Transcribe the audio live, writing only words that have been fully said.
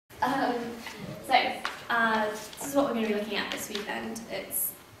This is what we're going to be looking at this weekend.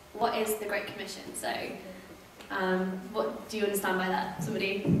 It's what is the Great Commission? So, what do you understand by that?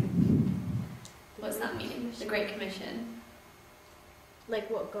 Somebody? What's that mean? The Great Commission. Like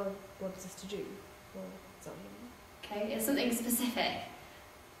what God wants us to do, or something. Okay, it's something specific.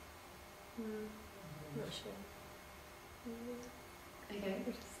 Not sure. Okay.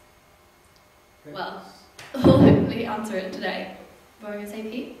 Well, we'll hopefully answer it today. What are you going to say,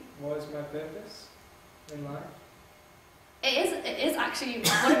 Pete? What is my purpose in life? It is actually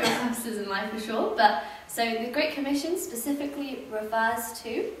one of your purposes in life for sure, but so the Great Commission specifically refers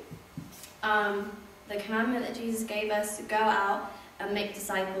to the commandment that Jesus gave us to go out and make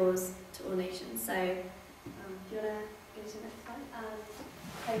disciples to all nations. So, do you want to go to the next slide?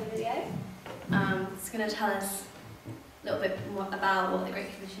 Play the video. It's going to tell us a little bit more about what the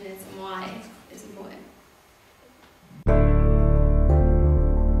Great Commission is and why it's important.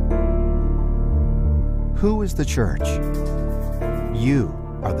 Who is the church? You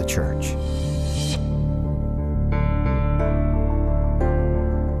are the church.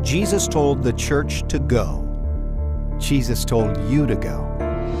 Jesus told the church to go. Jesus told you to go.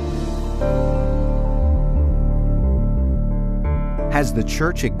 Has the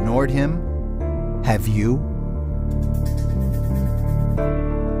church ignored him? Have you?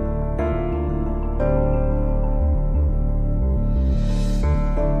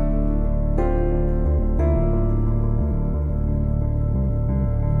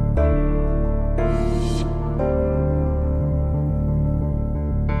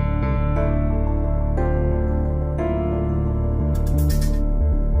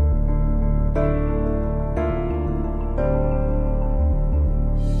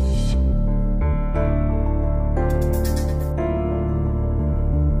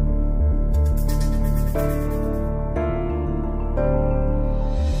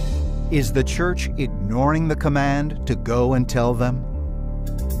 Is the church ignoring the command to go and tell them?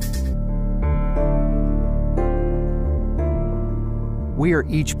 We are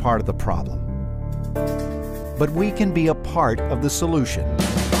each part of the problem, but we can be a part of the solution.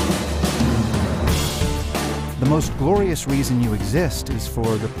 The most glorious reason you exist is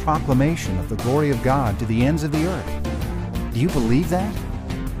for the proclamation of the glory of God to the ends of the earth. Do you believe that?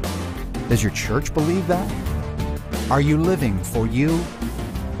 Does your church believe that? Are you living for you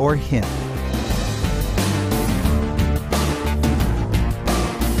or him?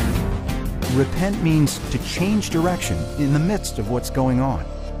 Repent means to change direction in the midst of what's going on.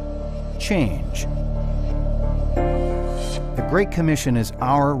 Change. The Great Commission is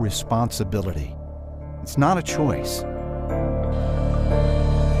our responsibility. It's not a choice.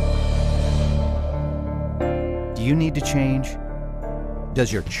 Do you need to change?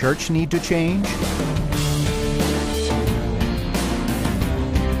 Does your church need to change?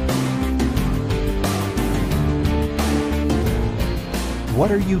 What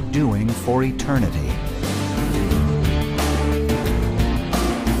are you doing for eternity?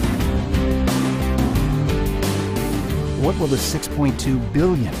 What will the 6.2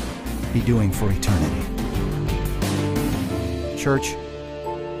 billion be doing for eternity? Church,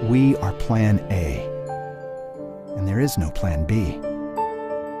 we are Plan A, and there is no Plan B.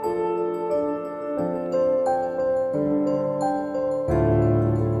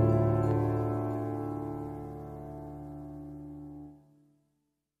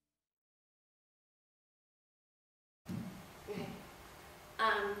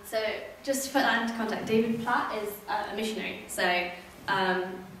 So just to put that into context, David Platt is a missionary, so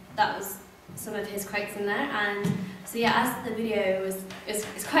that was some of his quotes in there. And so yeah, as the video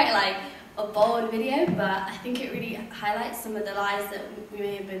it's quite like a bold video, but I think it really highlights some of the lies that we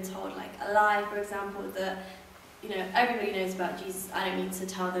may have been told. Like a lie, for example, that everybody knows about Jesus. I don't need to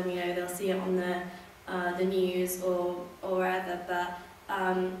tell them. They'll see it on the news or wherever. But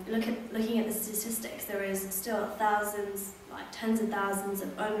looking at the statistics, there is still thousands, like tens of thousands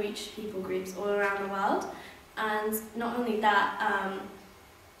of unreached people groups all around the world. And not only that,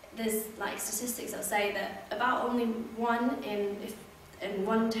 there's like statistics that say that about only 1 in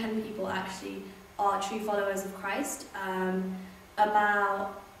 10 people actually are true followers of Christ.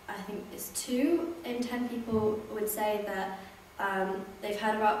 About, I think it's 2 in 10 people would say that they've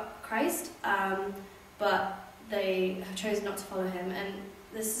heard about Christ, but they have chosen not to follow him. And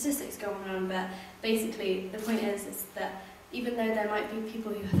the statistics go on and on, but basically the point is that even though there might be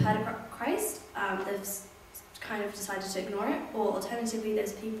people who have heard about Christ, they've kind of decided to ignore it, or alternatively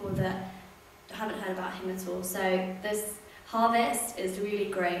there's people that haven't heard about him at all. So this harvest is really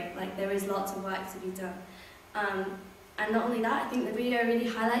great, like there is lots of work to be done. And not only that, I think the video really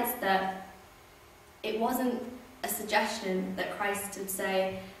highlights that it wasn't a suggestion that Christ would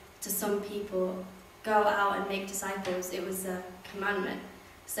say, to some people, go out and make disciples, it was a commandment.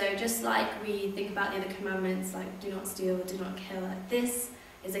 So just like we think about the other commandments, like do not steal, do not kill, like this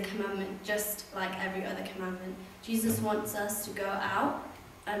is a commandment just like every other commandment. Jesus wants us to go out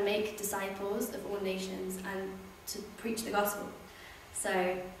and make disciples of all nations and to preach the gospel.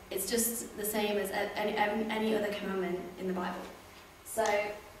 So it's just the same as any other commandment in the Bible. So,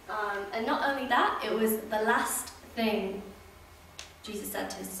 and not only that, it was the last thing Jesus said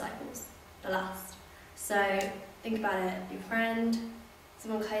to his disciples. The last. So think about it. Your friend,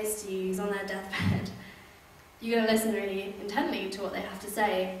 someone close to you, who's on their deathbed, you're going to listen really intently to what they have to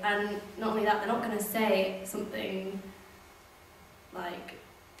say. And not only that, they're not going to say something like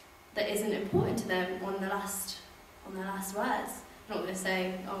that isn't important to them on their last words. They're not going to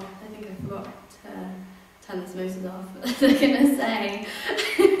say, oh, I think I forgot to turn the samosas off. They're going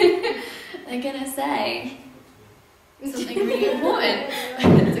to say something really important.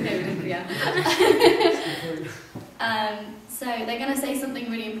 It's okay, we didn't forget. So they're going to say something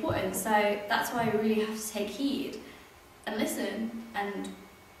really important. So that's why we really have to take heed and listen and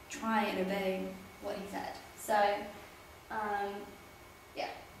try and obey what he said. So, yeah.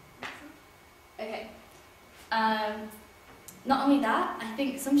 Okay. Not only that, I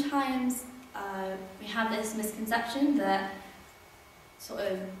think sometimes we have this misconception that sort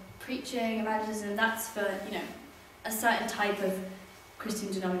of preaching, evangelism, that's for, a certain type of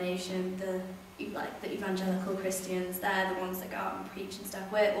Christian denomination, the evangelical Christians. They're the ones that go out and preach and stuff.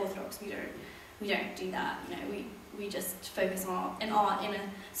 We're Orthodox, we don't do that. We just focus on in a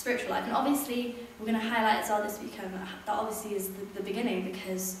spiritual life. And obviously we're going to highlight as well this weekend that obviously is the beginning,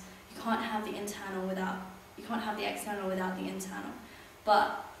 because you can't have the external without the internal.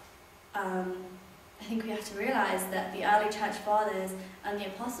 But I think we have to realise that the early church fathers and the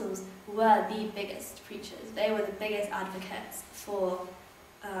apostles were the biggest preachers. They were the biggest advocates for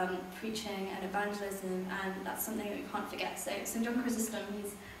preaching and evangelism, and that's something that we can't forget. So St. John Chrysostom,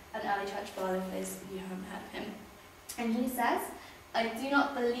 he's an early church father, for those of you who haven't heard of him. And he says, I do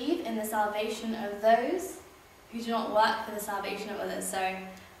not believe in the salvation of those who do not work for the salvation of others. So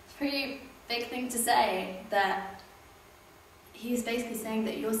it's a pretty big thing to say, that he's basically saying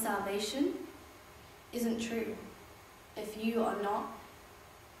that your salvation isn't true if you are not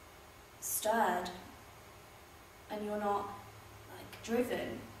stirred and you're not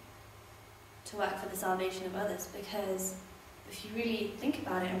driven to work for the salvation of others. Because if you really think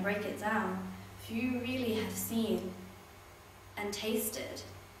about it and break it down, if you really have seen and tasted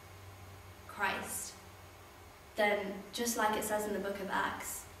Christ, then just like it says in the book of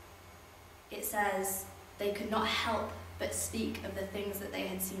Acts, it says they could not help but speak of the things that they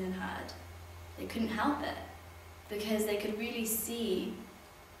had seen and heard. They couldn't help it, because they could really see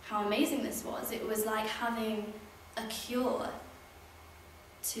how amazing this was. It was like having a cure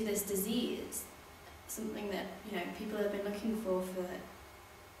to this disease, something that people have been looking for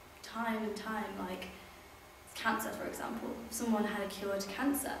time and time, like cancer, for example. If someone had a cure to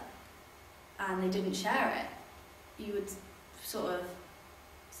cancer and they didn't share it, you would sort of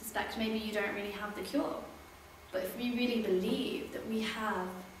suspect maybe you don't really have the cure. But if we really believe that we have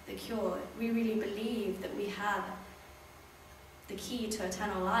the cure, we really believe that we have the key to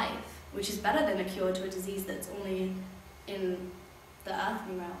eternal life, which is better than a cure to a disease that's only in the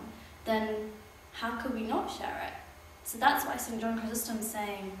earthly realm, then how could we not share it? So that's why St. John Chrysostom is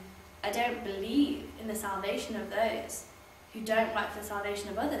saying, I don't believe in the salvation of those who don't work for the salvation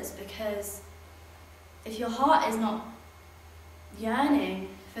of others, because if your heart is not yearning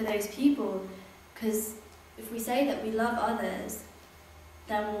for those people, because if we say that we love others,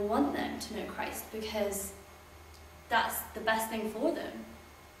 then we'll want them to know Christ, because that's the best thing for them.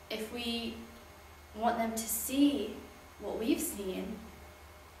 If we want them to see what we've seen,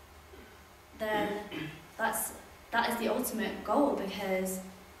 then that is the ultimate goal. Because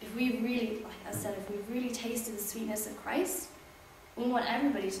if we really, like I said, if we've really tasted the sweetness of Christ, we want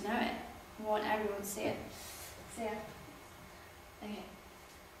everybody to know it. We want everyone to see it. So yeah. Okay.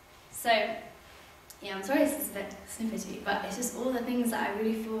 So yeah, I'm sorry this is a bit snippety, but it's just all the things that I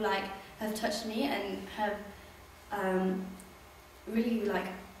really feel like have touched me and have really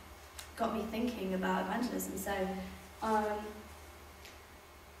got me thinking about evangelism. So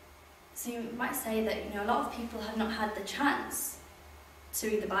you might say that a lot of people have not had the chance to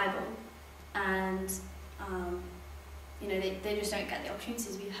read the Bible, and they just don't get the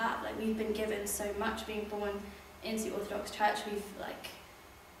opportunities we have. We've been given so much, being born into the Orthodox Church. We've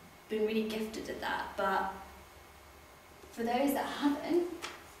been really gifted at that. But for those that haven't,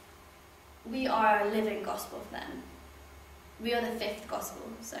 we are a living gospel for them. We are the fifth gospel.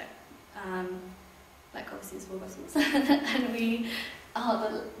 So obviously there's four gospels, and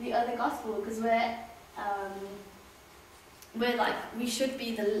the other gospel, because we're like, we should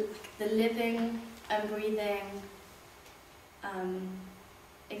be the living and breathing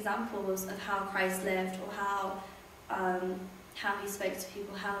examples of how Christ lived, or how he spoke to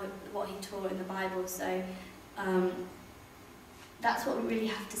people, what he taught in the Bible. So that's what we really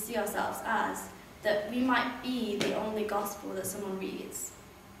have to see ourselves as, that we might be the only gospel that someone reads.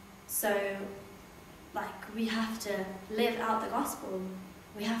 So like, we have to live out the gospel.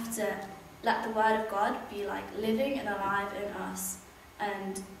 We have to let the word of God be like living and alive in us,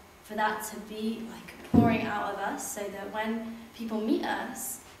 and for that to be like pouring out of us, so that when people meet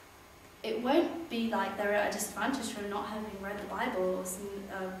us, it won't be like they're at a disadvantage from not having read the Bible or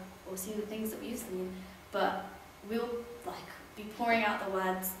seen the things that we've seen, but we'll like be pouring out the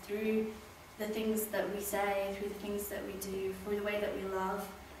words through the things that we say, through the things that we do, through the way that we love,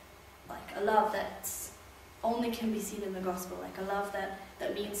 like a love that only can be seen in the gospel, like a love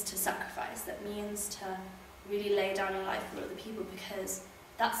that means to sacrifice, that means to really lay down your life for other people, because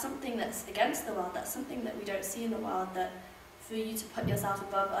that's something that's against the world, that's something that we don't see in the world, that for you to put yourself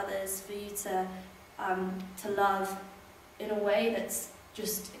above others, for you to love in a way that's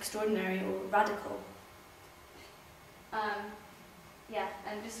just extraordinary or radical. Yeah,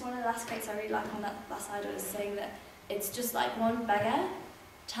 and just one of the last quotes I really like on that last slide was saying that it's just like one beggar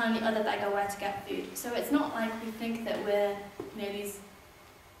telling the other beggar where to get food. So it's not like we think that we're, you know, these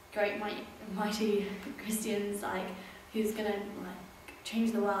great mighty Christians, like, who's gonna like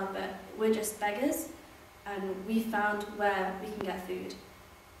change the world, but we're just beggars, and we found where we can get food.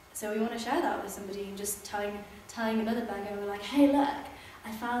 So we want to share that with somebody, and just telling another beggar, we're like, hey, look,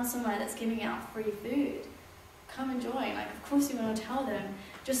 I found somewhere that's giving out free food. Come and join. Like, of course you want to tell them.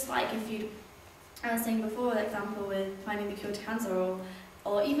 Just like if I was saying before, the example with finding the cure to cancer,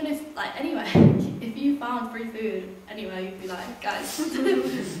 or even if, like, anyway, if you found free food anyway, you'd be like, guys,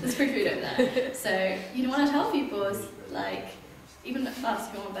 there's free food over there. So you want to tell people, like, even us,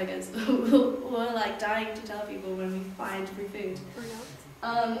 if you want beggars, we're like dying to tell people when we find free food.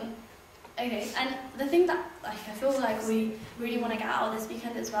 Okay, and the thing that like I feel like we really want to get out of this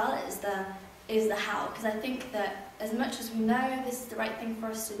weekend as well is the how, because I think that as much as we know this is the right thing for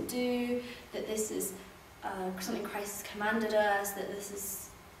us to do, that this is something Christ has commanded us, that this is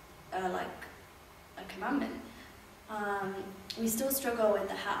like a commandment, we still struggle with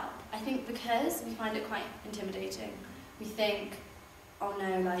the how. I think because we find it quite intimidating. We think, oh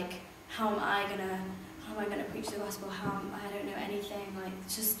no, like, how am I gonna preach the gospel? I don't know anything. Like, it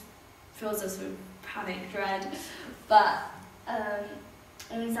just fills us with panic, dread. But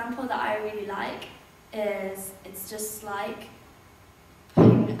an example that I really like is, it's just like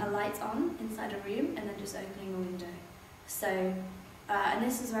putting a light on inside a room and then just opening a window. So, and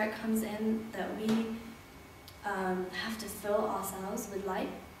this is where it comes in that we have to fill ourselves with light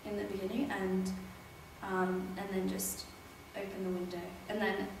in the beginning, and then just open the window, and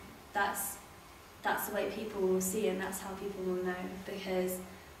then that's the way people will see, and that's how people will know, because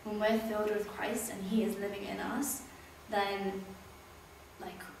when we're filled with Christ and He is living in us, then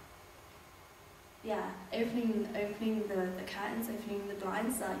like, yeah, opening the curtains, opening the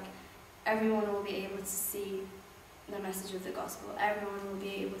blinds, like, everyone will be able to see the message of the gospel, everyone will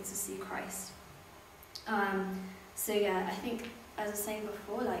be able to see Christ. So yeah, I think, as I was saying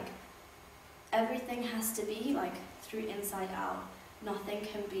before, like, everything has to be like through inside out. Nothing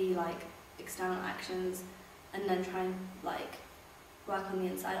can be like external actions and then try and like work on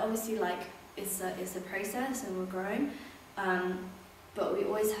the inside. Obviously, like, it's a process and we're growing, but we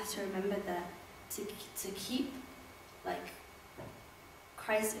always have to remember that to keep like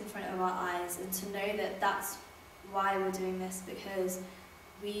Christ in front of our eyes, and to know that that's why we're doing this, because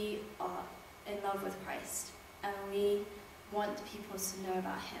we are in love with Christ and we want people to know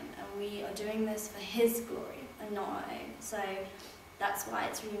about Him, and we are doing this for His glory and not our own. So that's why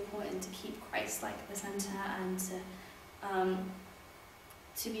it's really important to keep Christ like the center, and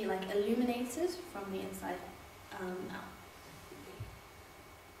to be like illuminated from the inside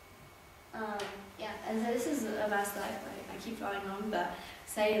out. Yeah, and so this is a verse that I keep going on, but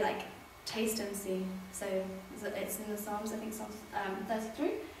say like, taste and see. So it's in the Psalms, I think Psalms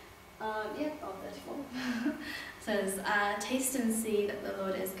 33. Yeah, or 34. Says, taste and see that the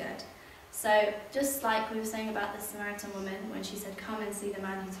Lord is good. So just like we were saying about the Samaritan woman, when she said, come and see the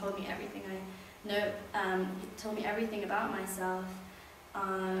man who told me everything I know, he told me everything about myself,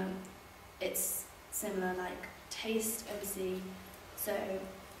 it's similar, like, taste and see. So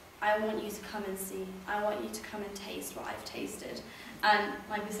I want you to come and see. I want you to come and taste what I've tasted. And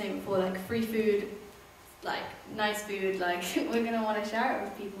like we were saying before, like, free food, like, nice food, like, we're going to want to share it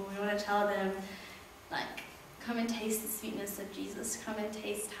with people. We want to tell them, like, come and taste the sweetness of Jesus. Come and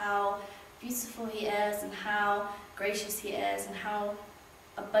taste how beautiful he is and how gracious he is and how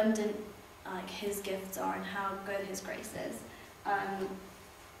abundant like his gifts are and how good his grace is.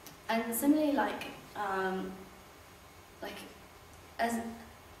 And similarly, as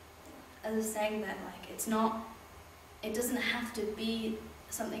I was saying that it doesn't have to be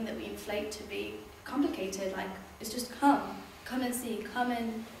something that we inflate to be complicated. Like, it's just come and see, come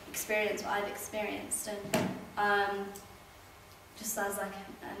and experience what I've experienced. And just as like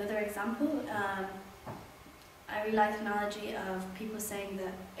another example, I really like the analogy of people saying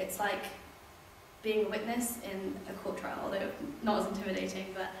that it's like being a witness in a court trial, although not as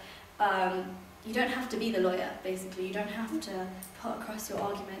intimidating, but you don't have to be the lawyer, basically. You don't have to put across your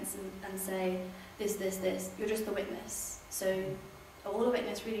arguments and say this. You're just the witness. So all a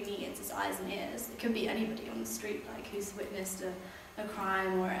witness really needs is eyes and ears. It could be anybody on the street, like who's witnessed a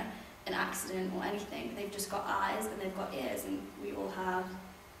crime or an accident or anything. They've just got eyes and they've got ears, and we all have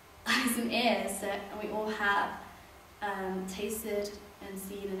eyes and ears, and we all have tasted and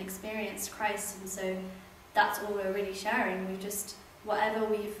seen and experienced Christ, and so that's all we're really sharing. We just, whatever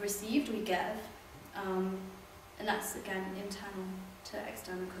we've received, we give, and that's again internal to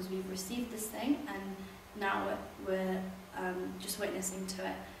external, because we've received this thing and now we're just witnessing to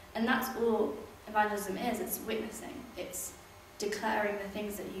it. And that's all evangelism is. It's witnessing. It's declaring the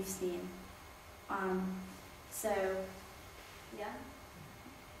things that you've seen. So yeah,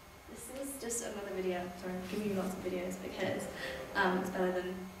 this is just another video. Sorry, I'm giving you lots of videos because it's better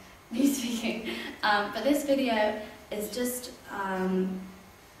than me speaking. But this video is just,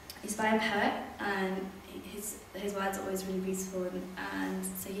 he's by a poet, and his words are always really beautiful, and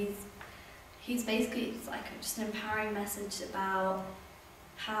so he's basically, it's like just an empowering message about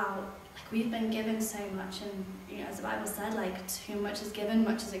how like we've been given so much, and you know, as the Bible said, like to whom much is given,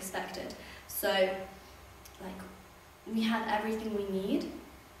 much is expected. So like we have everything we need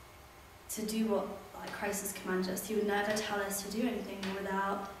to do what like Christ has commanded us. He would never tell us to do anything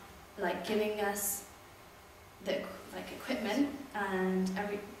without like giving us the like equipment and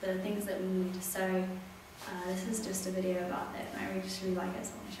the things that we need. So this is just a video about it, and I just really like it,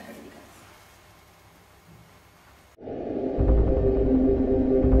 so I want to share it with you guys.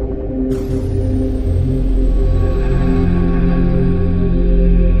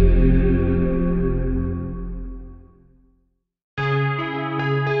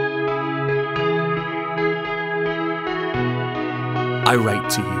 I write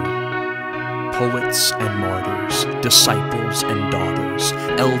to you, poets and martyrs, disciples and daughters,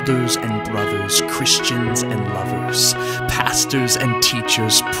 elders and brothers, Christians and lovers, pastors and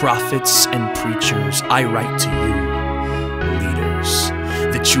teachers, prophets and preachers. I write to you, leaders,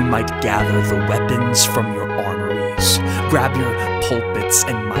 that you might gather the weapons from your armories. Grab your pulpits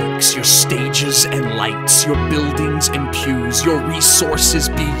and mics, your stages and lights, your buildings and pews, your resources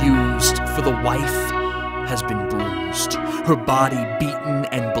be used, for the wife has been bruised, her body beaten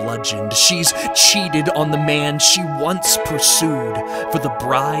and bludgeoned. She's cheated on the man she once pursued, for the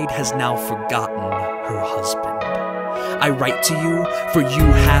bride has now forgotten her husband. I write to you, for you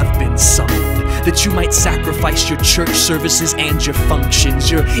have been summoned, that you might sacrifice your church services and your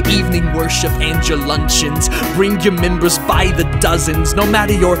functions, your evening worship and your luncheons. Bring your members by the dozens, no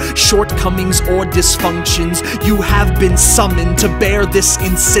matter your shortcomings or dysfunctions. You have been summoned to bear this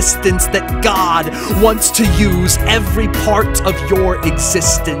insistence that God wants to use every part of your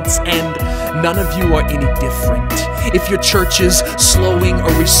existence, and none of you are any different. If your church is slowing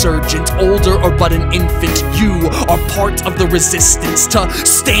or resurgent, older or but an infant, you are part of the resistance to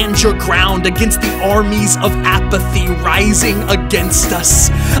stand your ground against the armies of apathy rising against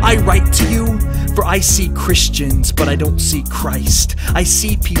us. I write to you, for I see Christians, but I don't see Christ. I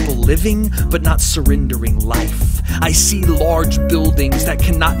see people living, but not surrendering life. I see large buildings that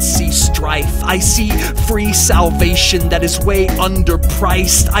cannot see strife. I see free salvation that is way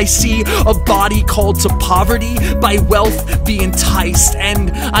underpriced. I see a body called to poverty, by wealth be enticed.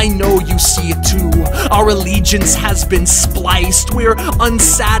 And I know you see it too. Our allegiance has been spliced. We're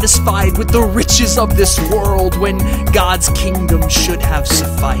unsatisfied with the riches of this world, when God's kingdom should have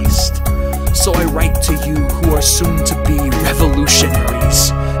sufficed. So I write to you who are soon to be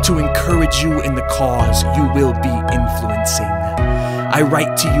revolutionaries, to encourage you in the cause you will be influencing. I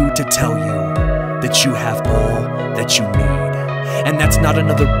write to you to tell you that you have all that you need. And that's not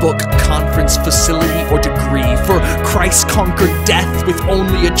another book, conference, facility, or degree. For Christ conquered death with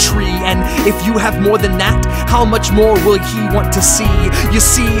only a tree. And if you have more than that, how much more will he want to see? You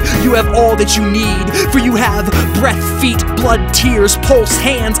see, you have all that you need. For you have breath, feet, blood, tears, pulse,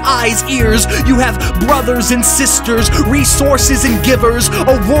 hands, eyes, ears. You have brothers and sisters, resources and givers,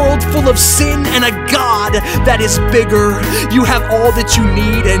 a world full of sin and a God that is bigger. You have all that you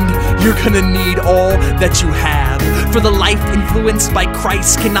need, and you're gonna need all that you have. For the life influenced by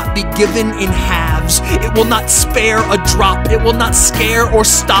Christ cannot be given in halves. It will not spare a drop. It will not scare or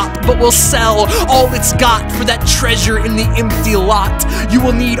stop, but will sell all it's got for that treasure in the empty lot. You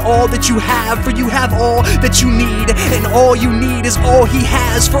will need all that you have, for you have all that you need, and all you need is all he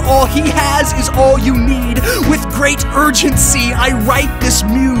has, for all he has is all you need. With great urgency I write this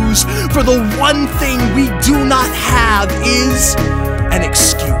muse, for the one thing we do not have is an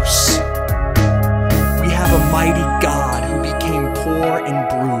excuse. We have a mighty God who became poor and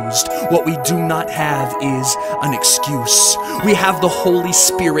bruised. What we do not have is an excuse. We have the Holy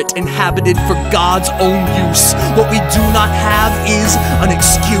Spirit inhabited for God's own use. What we do not have is an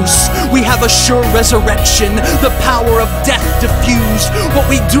excuse. We have a sure resurrection, the power of death diffused. What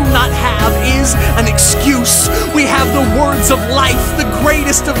we do not have is an excuse. We have the words of life, the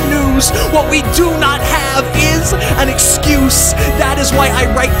greatest of news. What we do not have is an excuse. That is why I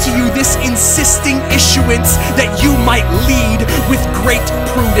write to you this insisting issuance, that you might lead with great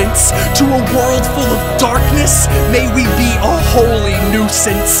prudence to a world full of darkness. May we be a holy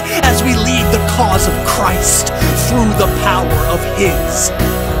nuisance as we lead the cause of Christ through the power of his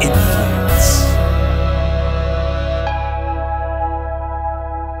influence.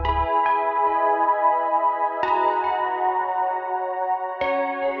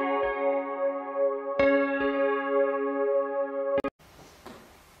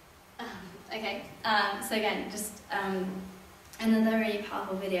 Okay, so again, just another really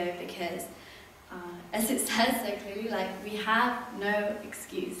powerful video, because as it says so clearly, like, we have no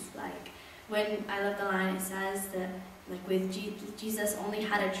excuse. Like, when I love the line, it says that, like, with Jesus only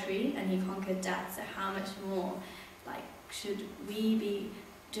had a tree and he conquered death, so how much more, like, should we be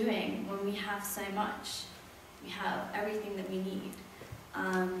doing when we have so much? We have everything that we need.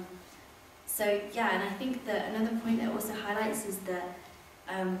 So yeah, and I think that another point that also highlights is that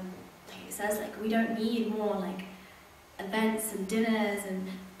like it says, like, we don't need more like events and dinners and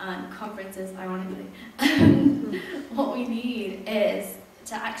conferences, ironically. What we need is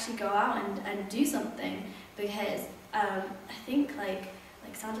to actually go out and do something, because I think like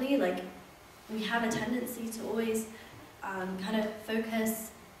sadly, like, we have a tendency to always kind of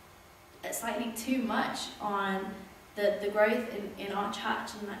focus slightly too much on the growth in our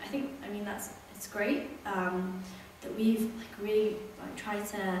church, and I think, I mean, it's great that we've like really like tried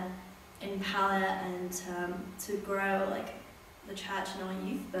to empower and to grow like the church and our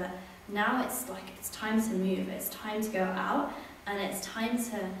youth, but now it's like it's time to move. It's time to go out, and it's time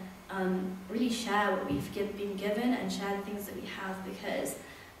to really share what we've been given and share the things that we have, because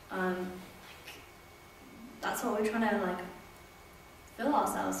like, that's what we're trying to like fill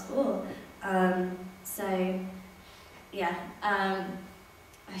ourselves for. So yeah, I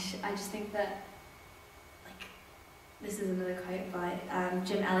just think that, like, this is another quote by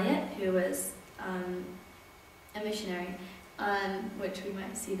Jim Elliot, who was a missionary, which we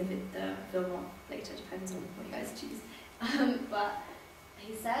might see the film on later, depends on what you guys choose. But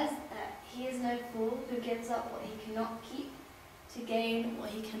he says that he is no fool who gives up what he cannot keep to gain what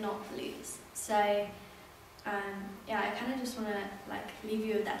he cannot lose. So yeah, I kind of just want to like leave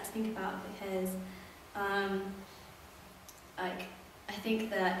you with that to think about, because like, I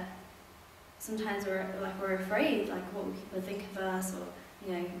think that sometimes we're afraid, like, what will people think of us, or,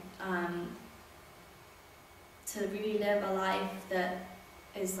 you know, to really live a life that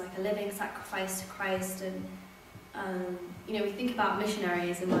is like a living sacrifice to Christ. And you know, we think about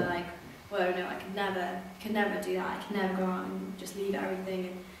missionaries and we're like, well, no, I could never do that. I can never go out and just leave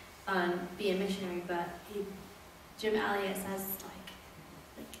everything and be a missionary. But Jim Elliot says,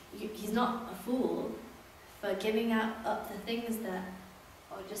 like he's not a fool for giving up the things that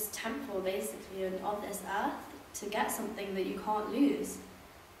are just temporal, basically, and of this earth, to get something that you can't lose,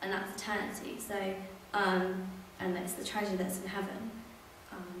 and that's eternity. So, and it's the treasure that's in heaven.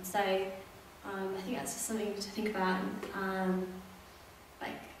 So, I think that's just something to think about.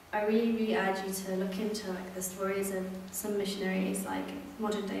 Like, I really, really urge you to look into like the stories of some missionaries, like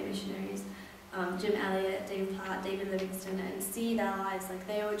modern day missionaries, Jim Elliot, David Platt, David Livingstone, and see their lives. Like,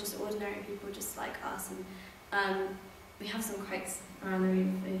 they were just ordinary people, just like us. And we have some quotes around the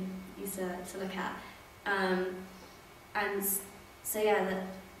room for you to look at. And so yeah, that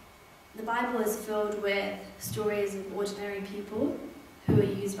the Bible is filled with stories of ordinary people who were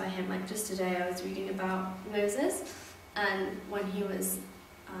used by him. Like just today I was reading about Moses, and when he was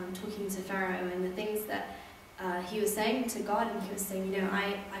talking to Pharaoh and the things that he was saying to God, and he was saying, you know,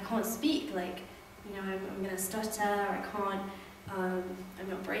 I can't speak, like, you know, I'm going to stutter, I can't, I'm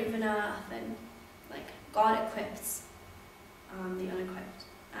not brave enough, and like God equips the unequipped,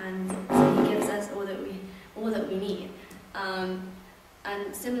 and so he gives us all that we need.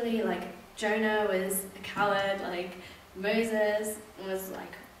 And similarly, like Jonah was a coward, like Moses was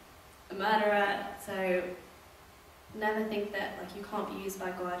like a murderer, so never think that like you can't be used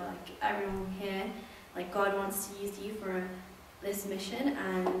by God. Like everyone here, like God wants to use you for this mission,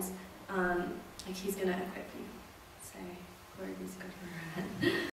 and like he's going to equip you. So glory be to God.